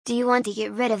Do you want to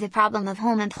get rid of the problem of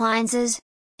home appliances?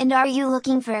 And are you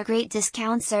looking for a great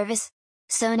discount service?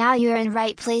 So now you're in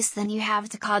right place. Then you have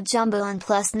to call Jumbo on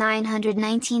plus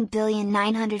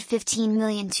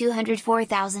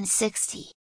 919,915,204,060.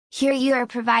 Here you are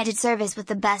provided service with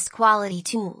the best quality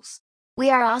tools. We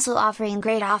are also offering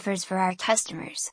great offers for our customers.